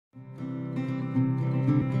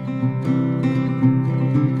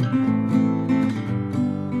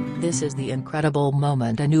This is the incredible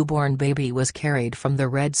moment a newborn baby was carried from the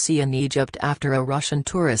Red Sea in Egypt after a Russian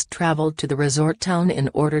tourist traveled to the resort town in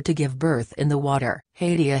order to give birth in the water.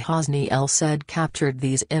 Hadia Hosny El Said captured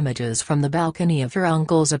these images from the balcony of her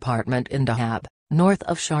uncle's apartment in Dahab, north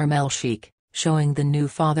of Sharm el-Sheikh, showing the new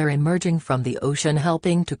father emerging from the ocean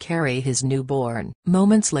helping to carry his newborn.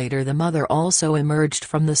 Moments later the mother also emerged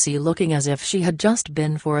from the sea looking as if she had just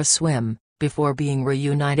been for a swim, before being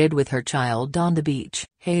reunited with her child on the beach.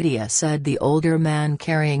 Hadia said the older man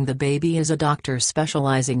carrying the baby is a doctor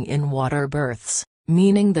specializing in water births,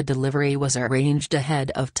 meaning the delivery was arranged ahead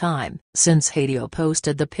of time. Since Hadia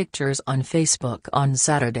posted the pictures on Facebook on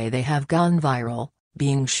Saturday, they have gone viral,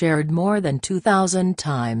 being shared more than 2,000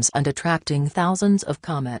 times and attracting thousands of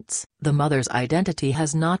comments. The mother's identity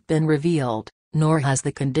has not been revealed, nor has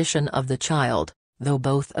the condition of the child, though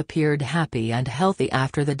both appeared happy and healthy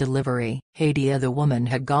after the delivery. Hadia, the woman,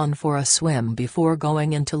 had gone for a swim before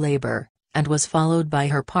going into labor, and was followed by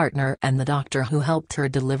her partner and the doctor who helped her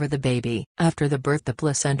deliver the baby. After the birth, the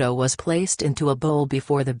placenta was placed into a bowl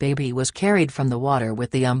before the baby was carried from the water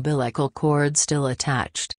with the umbilical cord still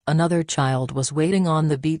attached. Another child was waiting on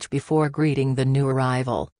the beach before greeting the new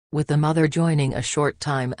arrival, with the mother joining a short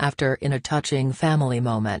time after in a touching family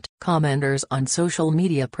moment. Commenters on social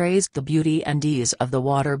media praised the beauty and ease of the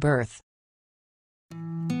water birth,